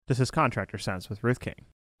This is Contractor Sense with Ruth King.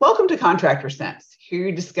 Welcome to Contractor Sense. Here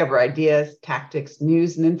you discover ideas, tactics,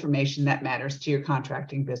 news, and information that matters to your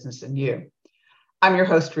contracting business and you. I'm your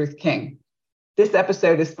host, Ruth King. This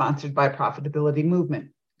episode is sponsored by Profitability Movement.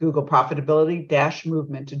 Google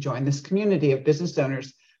Profitability-Movement to join this community of business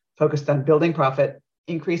owners focused on building profit,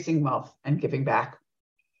 increasing wealth, and giving back.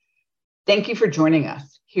 Thank you for joining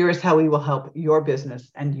us. Here is how we will help your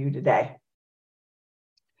business and you today.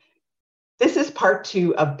 This is part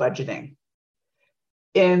 2 of budgeting.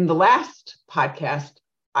 In the last podcast,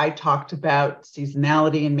 I talked about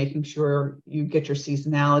seasonality and making sure you get your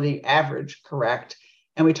seasonality average correct.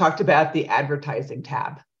 And we talked about the advertising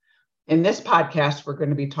tab. In this podcast, we're going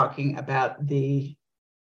to be talking about the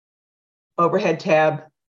overhead tab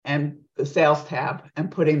and the sales tab and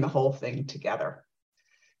putting the whole thing together.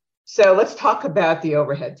 So let's talk about the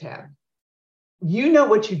overhead tab. You know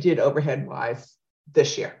what you did overhead-wise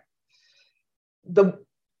this year.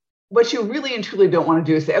 What you really and truly don't want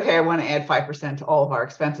to do is say, okay, I want to add 5% to all of our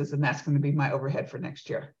expenses, and that's going to be my overhead for next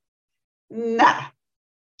year. Nah.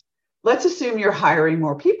 Let's assume you're hiring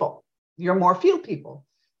more people. You're more field people.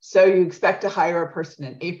 So you expect to hire a person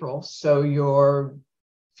in April, so your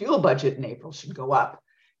fuel budget in April should go up.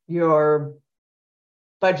 Your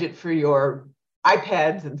budget for your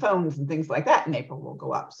iPads and phones and things like that in April will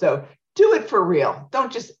go up. So do it for real.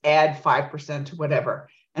 Don't just add 5% to whatever.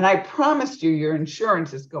 And I promised you your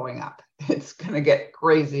insurance is going up. It's going to get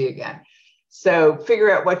crazy again. So figure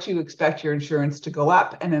out what you expect your insurance to go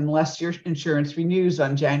up. And unless your insurance renews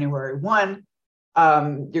on January 1,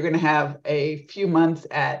 you're going to have a few months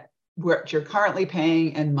at what you're currently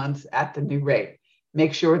paying and months at the new rate.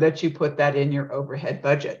 Make sure that you put that in your overhead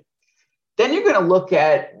budget. Then you're going to look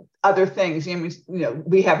at other things.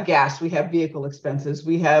 We have gas, we have vehicle expenses,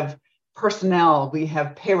 we have personnel, we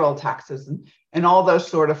have payroll taxes, and all those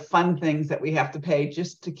sort of fun things that we have to pay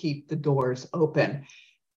just to keep the doors open.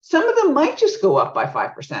 Some of them might just go up by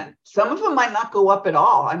 5%. Some of them might not go up at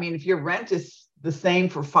all. I mean, if your rent is the same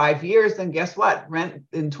for 5 years, then guess what? Rent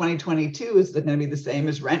in 2022 is going to be the same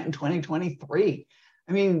as rent in 2023.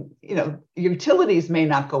 I mean, utilities may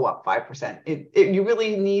not go up 5%. You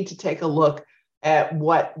really need to take a look at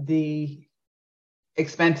what the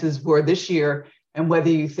expenses were this year and whether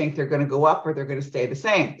you think they're going to go up or they're going to stay the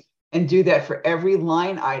same. And do that for every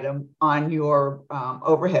line item on your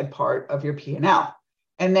overhead part of your P&L.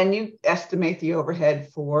 And then you estimate the overhead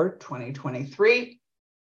for 2023.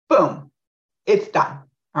 Boom, it's done.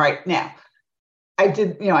 All right, now, I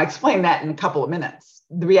explained that in a couple of minutes.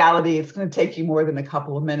 The reality, it's going to take you more than a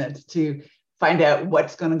couple of minutes to find out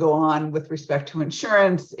what's going to go on with respect to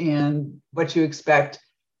insurance and what you expect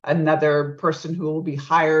another person who will be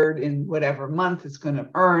hired in whatever month is going to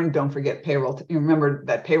earn. Don't forget payroll. Remember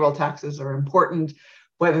that payroll taxes are important,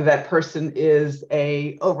 whether that person is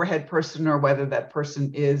a overhead person or whether that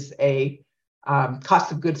person is a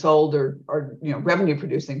cost of goods sold or revenue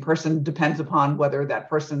producing person, depends upon whether that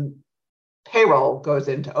person payroll goes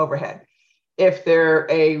into overhead. If they're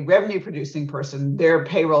a revenue producing person, their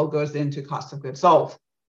payroll goes into cost of goods sold,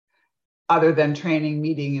 other than training,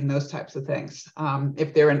 meeting, and those types of things.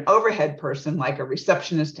 If they're an overhead person, like a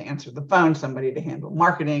receptionist to answer the phone, somebody to handle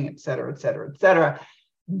marketing, et cetera,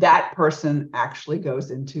 that person actually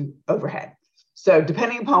goes into overhead. So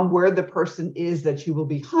depending upon where the person is that you will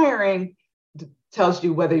be hiring, tells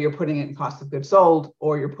you whether you're putting it in cost of goods sold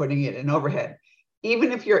or you're putting it in overhead.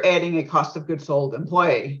 Even if you're adding a cost of goods sold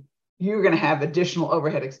employee, you're going to have additional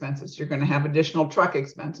overhead expenses. You're going to have additional truck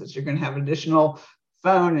expenses. You're going to have additional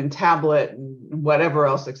phone and tablet and whatever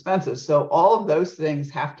else expenses. So all of those things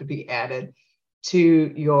have to be added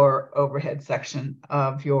to your overhead section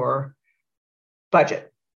of your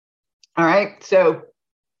budget. All right. So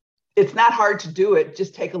it's not hard to do it.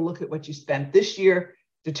 Just take a look at what you spent this year,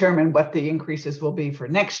 determine what the increases will be for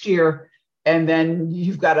next year, and then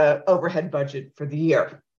you've got an overhead budget for the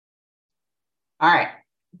year. All right.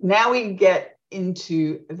 Now we get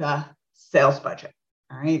into the sales budget.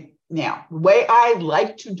 All right. Now, the way I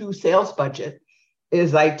like to do sales budget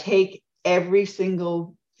is I take every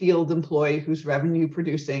single field employee who's revenue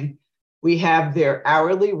producing. We have their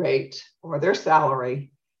hourly rate or their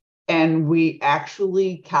salary, and we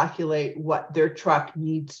actually calculate what their truck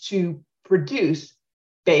needs to produce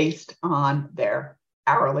based on their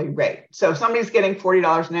hourly rate. So if somebody's getting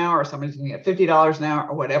 $40 an hour or somebody's going to get $50 an hour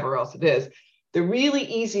or whatever else it is, the really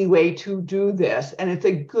easy way to do this, and it's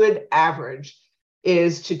a good average,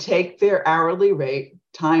 is to take their hourly rate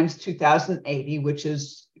times 2,080, which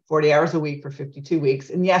is 40 hours a week for 52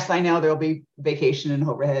 weeks. And yes, I know there'll be vacation and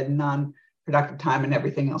overhead and non-productive time and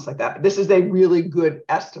everything else like that. But this is a really good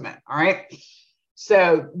estimate, all right?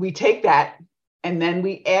 So we take that And then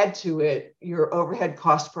we add to it your overhead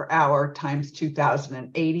cost per hour times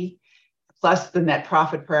 2,080, plus the net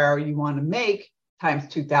profit per hour you want to make times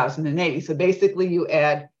 2,080. So basically you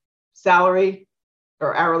add salary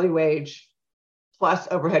or hourly wage plus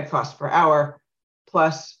overhead cost per hour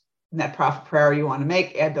plus net profit per hour you want to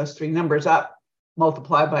make, add those three numbers up,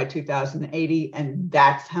 multiply by 2,080, and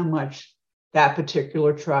that's how much that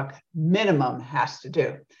particular truck minimum has to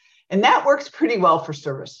do. And that works pretty well for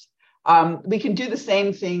service. We can do the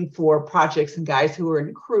same thing for projects and guys who are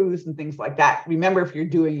in crews and things like that. Remember, if you're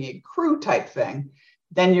doing a crew type thing,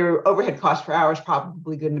 then your overhead cost per hour is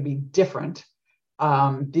probably going to be different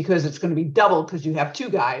because it's going to be double because you have two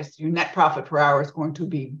guys. Your net profit per hour is going to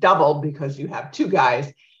be double because you have two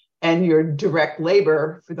guys, and your direct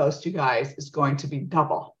labor for those two guys is going to be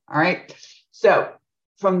double. All right. So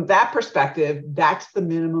from that perspective, that's the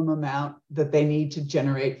minimum amount that they need to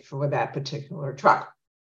generate for that particular truck.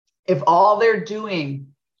 If all they're doing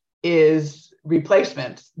is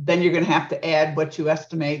replacement, then you're going to have to add what you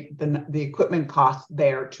estimate the equipment cost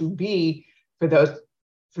there to be for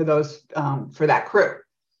that crew.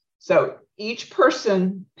 So each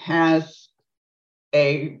person has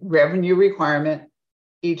a revenue requirement.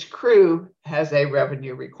 Each crew has a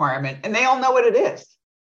revenue requirement, and they all know what it is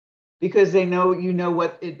because they know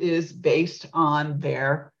what it is based on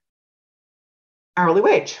their hourly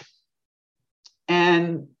wage.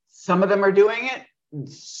 And some of them are doing it, and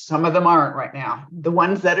some of them aren't right now. The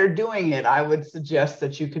ones that are doing it, I would suggest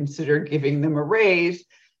that you consider giving them a raise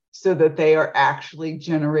so that they are actually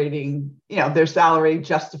generating, their salary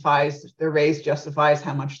justifies, their raise justifies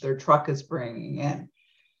how much their truck is bringing in.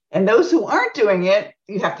 And those who aren't doing it,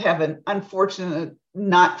 you have to have an unfortunate,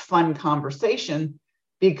 not fun conversation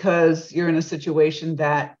because you're in a situation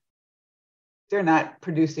that they're not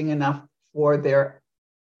producing enough for their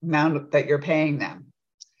amount that you're paying them.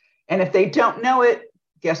 And if they don't know it,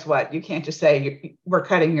 guess what? You can't just say we're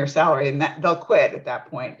cutting your salary and that they'll quit at that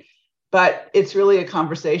point. But it's really a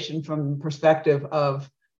conversation from the perspective of,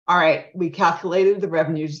 all right, we calculated the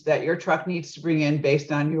revenues that your truck needs to bring in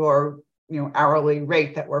based on your hourly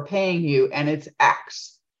rate that we're paying you, and it's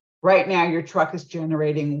X. Right now, your truck is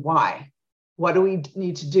generating Y. What do we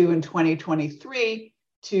need to do in 2023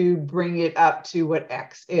 to bring it up to what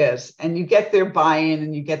X is? And you get their buy-in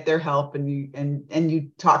and you get their help, and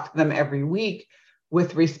you talk to them every week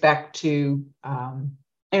with respect to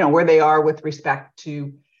where they are with respect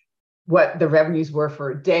to what the revenues were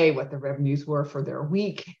for a day, what the revenues were for their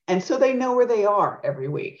week. And so they know where they are every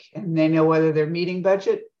week, and they know whether they're meeting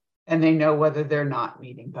budget and they know whether they're not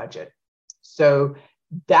meeting budget. So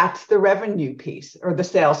that's the revenue piece or the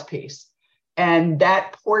sales piece. And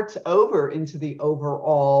that ports over into the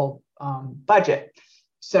overall budget.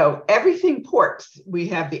 So everything ports. We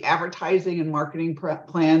have the advertising and marketing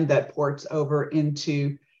plan that ports over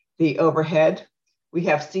into the overhead. We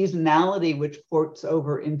have seasonality, which ports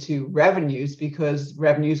over into revenues because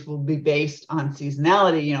revenues will be based on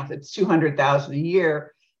seasonality. If it's $200,000 a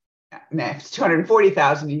year, if it's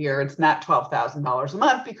 $240,000 a year, it's not $12,000 a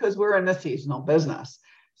month because we're in a seasonal business.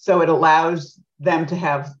 So it allows them to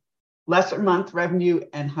have lesser month revenue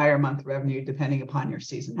and higher month revenue depending upon your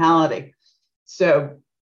seasonality. So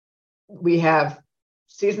we have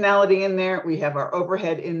seasonality in there, we have our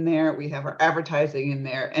overhead in there, we have our advertising in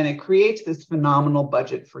there, and it creates this phenomenal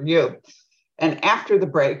budget for you. And after the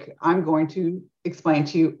break, I'm going to explain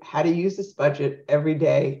to you how to use this budget every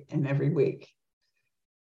day and every week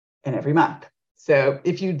and every month. So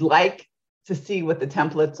if you'd like to see what the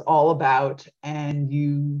template's all about and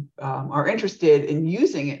you are interested in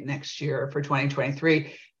using it next year for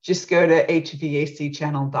 2023, just go to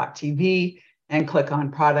hvacchannel.tv and click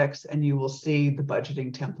on products and you will see the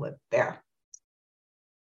budgeting template there.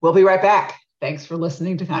 We'll be right back. Thanks for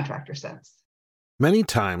listening to Contractor Sense. Many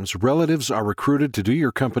times, relatives are recruited to do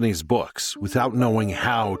your company's books without knowing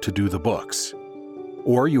how to do the books.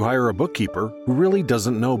 Or you hire a bookkeeper who really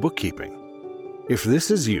doesn't know bookkeeping. If this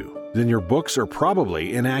is you, then your books are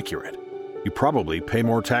probably inaccurate. You probably pay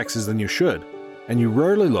more taxes than you should, and you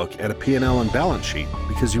rarely look at a P&L and balance sheet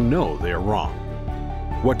because you know they are wrong.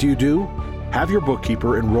 What do? Have your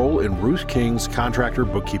bookkeeper enroll in Ruth King's Contractor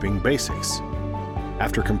Bookkeeping Basics.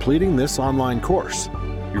 After completing this online course,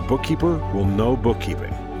 your bookkeeper will know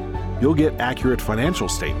bookkeeping. You'll get accurate financial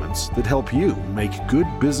statements that help you make good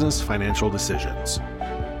business financial decisions.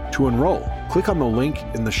 To enroll, click on the link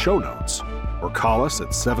in the show notes or call us at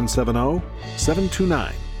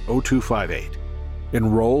 770-729-0258.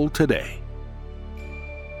 Enroll today.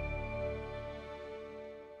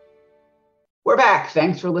 We're back.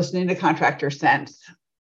 Thanks for listening to Contractor Sense.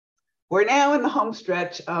 We're now in the home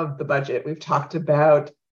stretch of the budget. We've talked about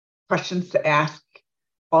questions to ask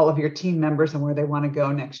all of your team members and where they want to go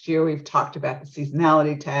next year. We've talked about the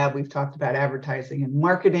seasonality tab. We've talked about advertising and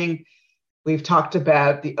marketing. We've talked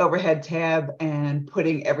about the overhead tab and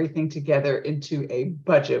putting everything together into a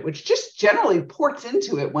budget, which just generally ports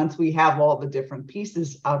into it once we have all the different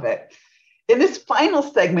pieces of it. In this final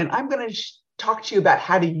segment, I'm going to talk to you about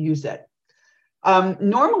how to use it.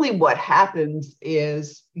 Normally what happens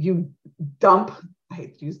is you dump, I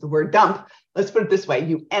hate to use the word dump, let's put it this way,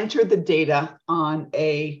 you enter the data on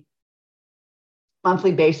a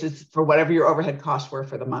monthly basis for whatever your overhead costs were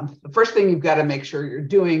for the month. The first thing you've got to make sure you're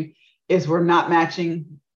doing is we're not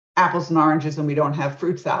matching apples and oranges and we don't have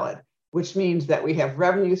fruit salad, which means that we have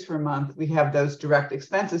revenues for a month, we have those direct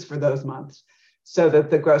expenses for those months so that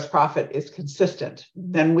the gross profit is consistent.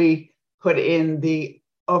 Then we put in the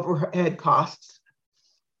overhead costs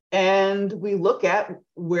and we look at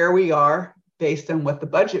where we are based on what the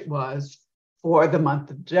budget was for the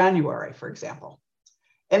month of January, for example.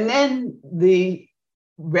 And then the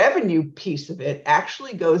revenue piece of it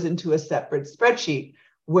actually goes into a separate spreadsheet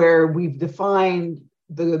where we've defined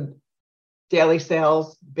the daily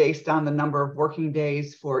sales based on the number of working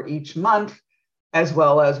days for each month, as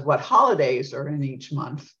well as what holidays are in each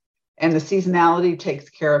month. And the seasonality takes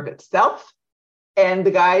care of itself. And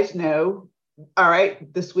the guys know, all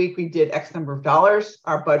right, this week we did X number of dollars.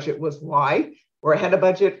 Our budget was Y. We're ahead of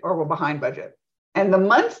budget or we're behind budget. And the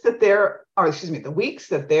the weeks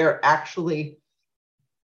that they're actually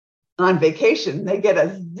on vacation, they get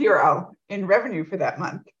a 0 in revenue for that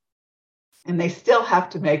month. And they still have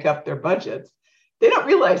to make up their budgets. They don't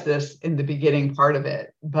realize this in the beginning part of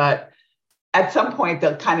it, but at some point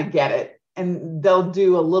they'll kind of get it. And they'll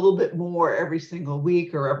do a little bit more every single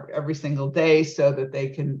week or every single day so that they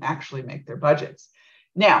can actually make their budgets.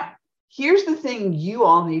 Now, here's the thing you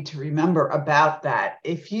all need to remember about that.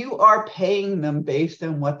 If you are paying them based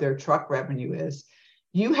on what their truck revenue is,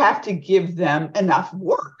 you have to give them enough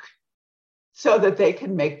work so that they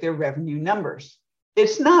can make their revenue numbers.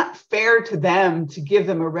 It's not fair to them to give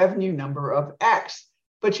them a revenue number of X,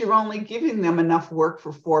 but you're only giving them enough work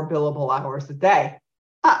for 4 billable hours a day.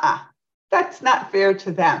 That's not fair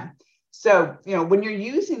to them. So, when you're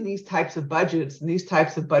using these types of budgets and these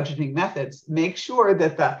types of budgeting methods, make sure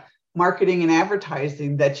that the marketing and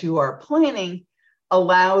advertising that you are planning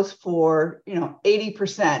allows for,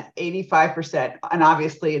 80%, 85%, and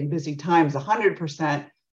obviously in busy times, 100%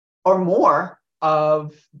 or more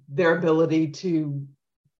of their ability to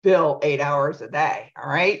bill 8 hours a day. All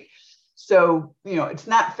right. So, it's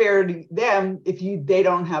not fair to them if they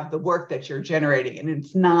don't have the work that you're generating, and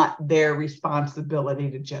it's not their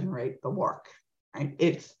responsibility to generate the work, right?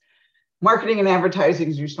 It's marketing and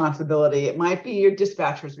advertising's responsibility. It might be your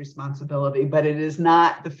dispatcher's responsibility, but it is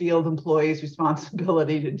not the field employee's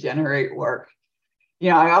responsibility to generate work.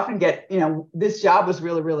 I often get, this job was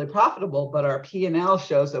really, really profitable, but our P&L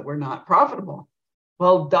shows that we're not profitable.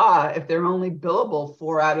 Well, if they're only billable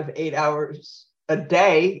 4 out of 8 hours a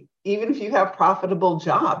day, even if you have profitable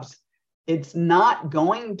jobs, it's not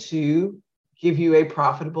going to give you a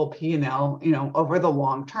profitable P&L, over the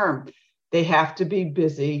long term. They have to be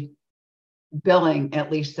busy billing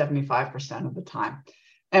at least 75% of the time.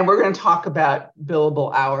 And we're going to talk about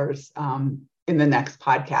billable hours in the next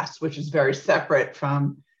podcast, which is very separate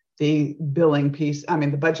from the billing piece, the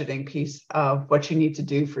budgeting piece of what you need to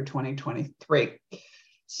do for 2023.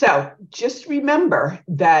 So just remember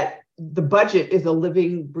that the budget is a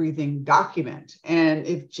living, breathing document. And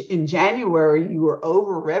if in January you were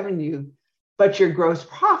over revenue, but your gross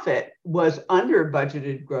profit was under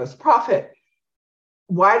budgeted gross profit,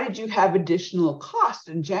 why did you have additional cost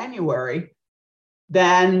in January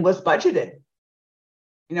than was budgeted?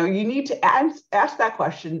 You need to ask that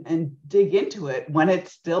question and dig into it when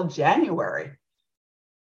it's still January.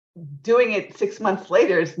 Doing it 6 months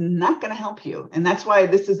later is not going to help you. And that's why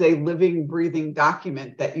this is a living, breathing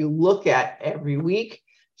document that you look at every week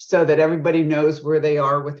so that everybody knows where they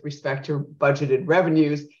are with respect to budgeted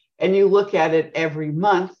revenues. And you look at it every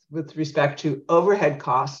month with respect to overhead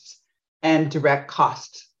costs and direct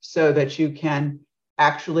costs so that you can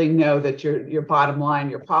actually know that your bottom line,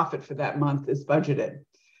 your profit for that month is budgeted.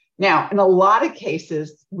 Now, in a lot of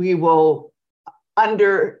cases, we will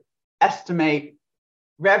underestimate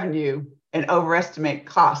revenue and overestimate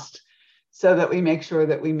cost so that we make sure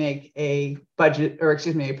that we make a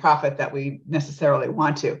profit that we necessarily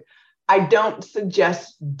want to. I don't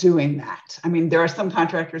suggest doing that. There are some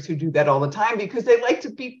contractors who do that all the time because they like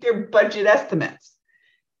to beat their budget estimates.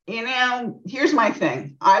 Here's my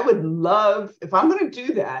thing. I would love, if I'm going to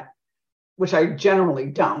do that, which I generally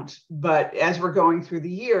don't, but as we're going through the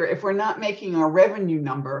year, if we're not making our revenue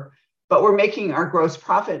number, but we're making our gross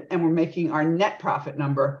profit and we're making our net profit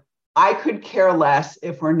number, I could care less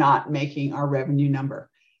if we're not making our revenue number.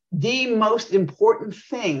 The most important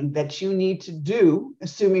thing that you need to do,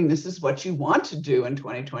 assuming this is what you want to do in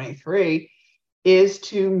 2023, is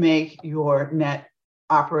to make your net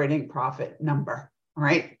operating profit number. All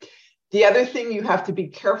right. The other thing you have to be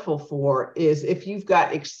careful for is if you've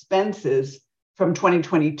got expenses from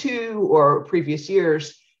 2022 or previous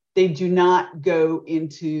years, they do not go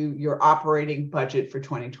into your operating budget for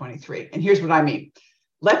 2023. And here's what I mean.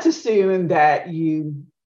 Let's assume that you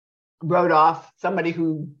wrote off somebody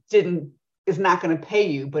who is not going to pay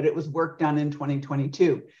you, but it was work done in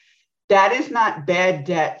 2022. That is not bad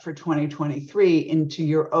debt for 2023 into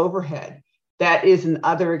your overhead. That is an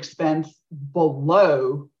other expense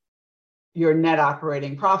below your net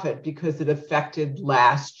operating profit because it affected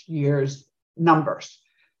last year's numbers.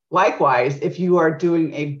 Likewise, if you are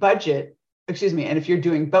doing a budget, and if you're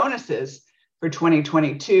doing bonuses for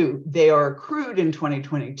 2022, they are accrued in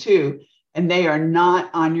 2022, and they are not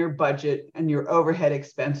on your budget and your overhead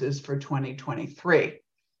expenses for 2023.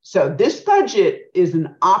 So this budget is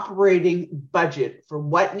an operating budget for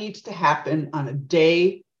what needs to happen on a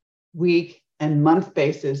day, week, and month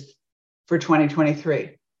basis for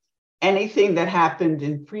 2023. Anything that happened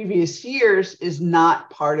in previous years is not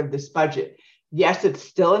part of this budget. Yes, it's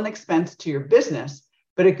still an expense to your business,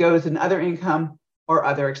 but it goes in other income or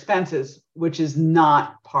other expenses, which is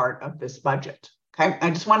not part of this budget. Okay,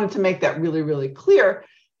 I just wanted to make that really, really clear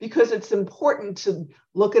because it's important to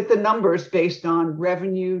look at the numbers based on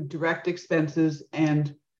revenue, direct expenses,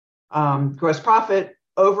 and gross profit,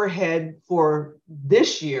 overhead for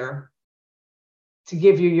this year to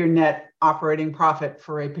give you your net operating profit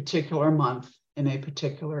for a particular month in a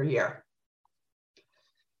particular year.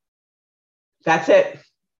 That's it.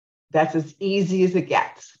 That's as easy as it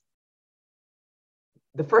gets.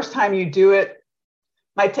 The first time you do it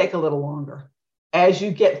might take a little longer. As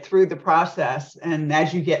you get through the process and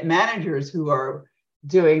as you get managers who are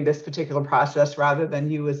doing this particular process rather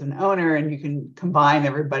than you as an owner, and you can combine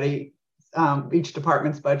everybody, each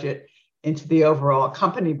department's budget into the overall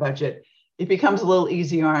company budget, it becomes a little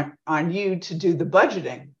easier on you to do the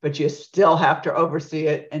budgeting, but you still have to oversee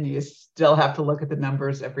it and you still have to look at the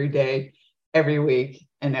numbers every day, every week,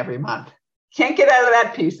 and every month. Can't get out of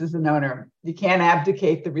that piece as an owner. You can't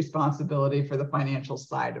abdicate the responsibility for the financial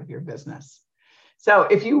side of your business. So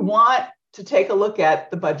if you want to take a look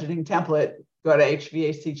at the budgeting template, go to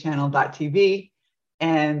hvacchannel.tv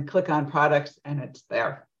and click on products, and it's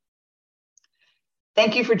there.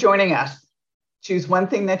 Thank you for joining us. Choose one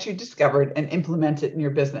thing that you discovered and implement it in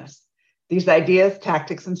your business. These ideas,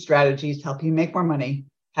 tactics, and strategies help you make more money,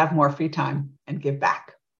 have more free time, and give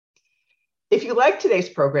back. If you like today's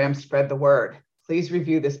program, spread the word. Please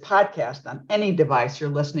review this podcast on any device you're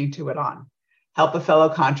listening to it on. Help a fellow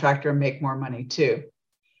contractor make more money too.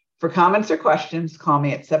 For comments or questions, call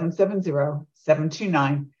me at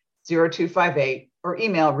 770-729-0258 or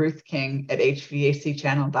email Ruth King at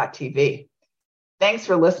hvacchannel.tv. Thanks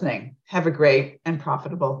for listening. Have a great and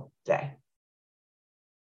profitable day.